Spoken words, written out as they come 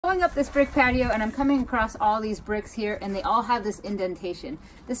going up this brick patio and I'm coming across all these bricks here, and they all have this indentation.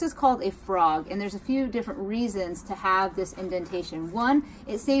 This is called a frog, and there's a few different reasons to have this indentation. One,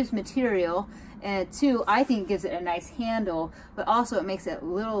 it saves material, and two, I think it gives it a nice handle, but also it makes it a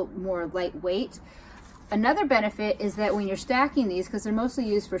little more lightweight. Another benefit is that when you're stacking these, because they're mostly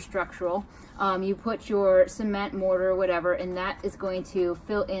used for structural, you put your cement, mortar, whatever, and that is going to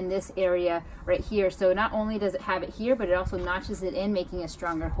fill in this area right here. So not only does it have it here, but it also notches it in, making a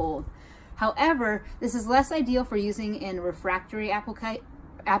stronger hold. However, this is less ideal for using in refractory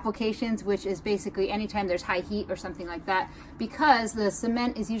applications, which is basically anytime there's high heat or something like that, because the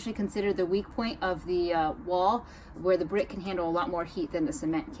cement is usually considered the weak point of the wall, where the brick can handle a lot more heat than the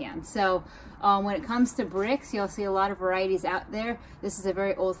cement can. So when it comes to bricks, you'll see a lot of varieties out there. This is a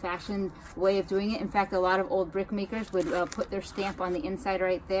very old-fashioned way of doing it. In fact, a lot of old brick makers would put their stamp on the inside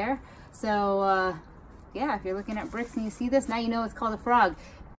right there. So yeah, if you're looking at bricks and you see this, now you know it's called a frog.